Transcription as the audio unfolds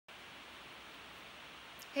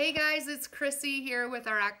Hey guys, it's Chrissy here with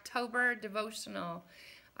our October devotional.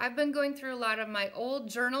 I've been going through a lot of my old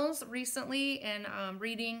journals recently and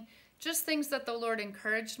reading just things that the Lord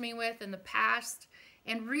encouraged me with in the past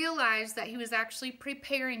and realized that He was actually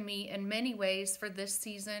preparing me in many ways for this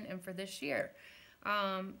season and for this year.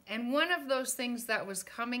 And one of those things that was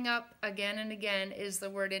coming up again and again is the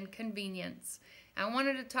word inconvenience. I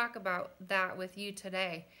wanted to talk about that with you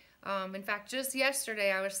today. In fact, just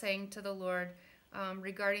yesterday I was saying to the Lord,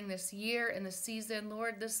 regarding this year and the season,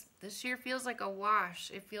 Lord, this year feels like a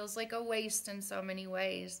wash. It feels like a waste in so many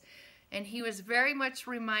ways. And He was very much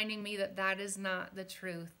reminding me that that is not the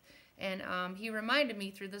truth. And He reminded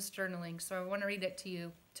me through this journaling, so I want to read it to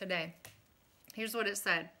you today. Here's what it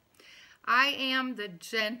said. I am the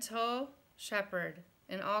gentle shepherd,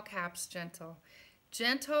 in all caps, gentle.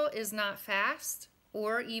 Gentle is not fast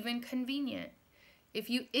or even convenient. If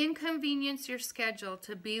you inconvenience your schedule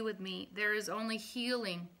to be with me, there is only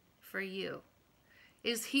healing for you.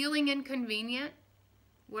 Is healing inconvenient?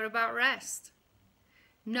 What about rest?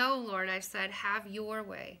 No, Lord, I said, have your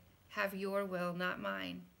way. Have your will, not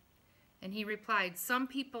mine. And He replied, some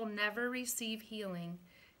people never receive healing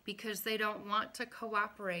because they don't want to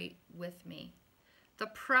cooperate with me. The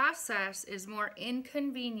process is more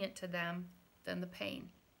inconvenient to them than the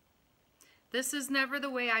pain. This is never the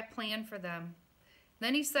way I planned for them.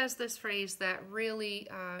 Then He says this phrase that really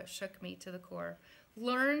shook me to the core.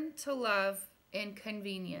 Learn to love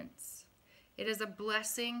inconvenience. It is a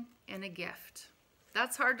blessing and a gift.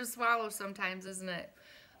 That's hard to swallow sometimes, isn't it?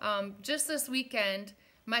 Just this weekend,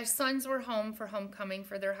 my sons were home for homecoming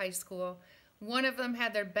for their high school. One of them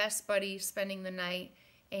had their best buddy spending the night,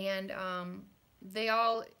 and they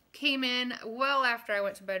all came in well after I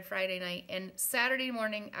went to bed Friday night. And Saturday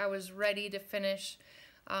morning, I was ready to finish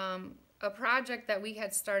a project that we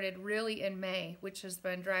had started really in May, which has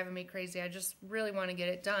been driving me crazy. I just really want to get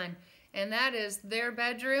it done. And that is their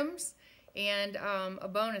bedrooms and a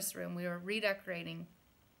bonus room. We were redecorating.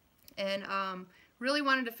 And really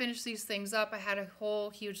wanted to finish these things up. I had a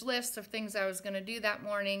whole huge list of things I was going to do that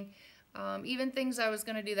morning, even things I was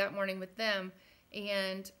going to do that morning with them.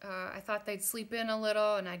 And I thought they'd sleep in a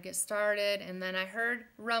little and I'd get started. And then I heard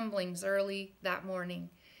rumblings early that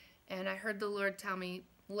morning. And I heard the Lord tell me,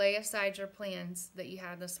 lay aside your plans that you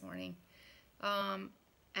had this morning.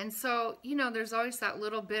 And so, you know, there's always that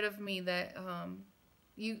little bit of me that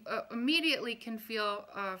you immediately can feel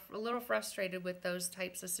a little frustrated with those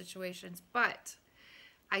types of situations. But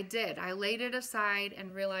I did. I laid it aside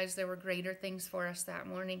and realized there were greater things for us that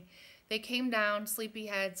morning. They came down,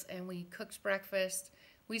 sleepyheads, and we cooked breakfast.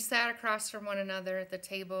 We sat across from one another at the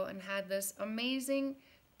table and had this amazing,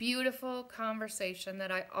 beautiful conversation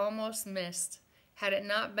that I almost missed had it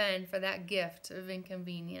not been for that gift of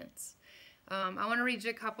inconvenience. I want to read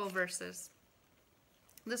you a couple verses.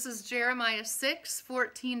 This is Jeremiah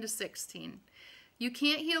 6:14-16. You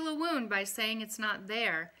can't heal a wound by saying it's not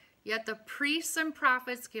there, yet the priests and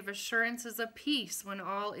prophets give assurances of peace when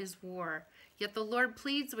all is war. Yet the Lord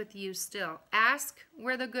pleads with you still. Ask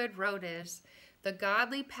where the good road is, the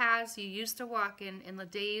godly paths you used to walk in the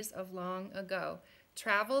days of long ago.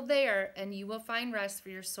 Travel there and you will find rest for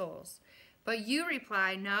your souls. But you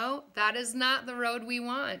reply, no, that is not the road we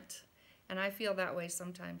want. And I feel that way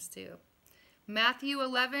sometimes too. Matthew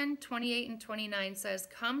 11:28-29 says,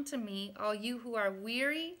 come to me, all you who are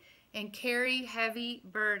weary and carry heavy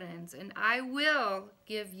burdens, and I will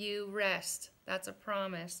give you rest. That's a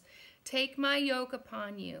promise. Take my yoke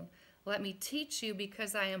upon you. Let me teach you,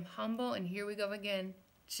 because I am humble, and here we go again,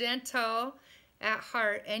 gentle at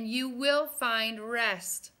heart, and you will find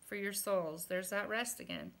rest for your souls. There's that rest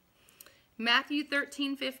again. Matthew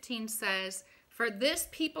 13:15 says, for this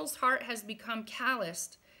people's heart has become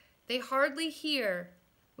calloused. They hardly hear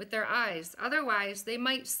with their eyes. Otherwise, they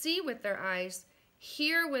might see with their eyes,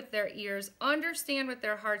 hear with their ears, understand with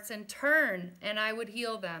their hearts, and turn, and I would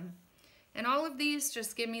heal them. And all of these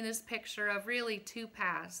just give me this picture of really two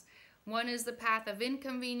paths. One is the path of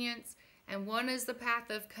inconvenience, and one is the path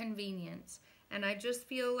of convenience. And I just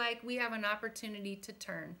feel like we have an opportunity to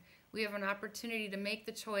turn. We have an opportunity to make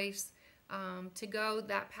the choice to go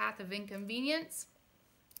that path of inconvenience,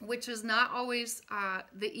 which is not always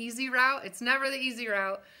the easy route. It's never the easy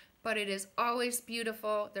route, but it is always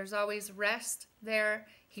beautiful. There's always rest there.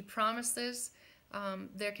 He promises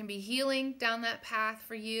there can be healing down that path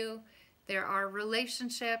for you. There are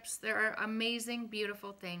relationships. There are amazing,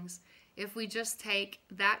 beautiful things if we just take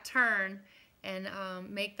that turn and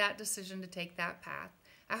make that decision to take that path.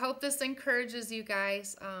 I hope this encourages you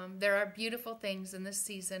guys. There are beautiful things in this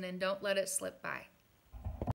season, and don't let it slip by.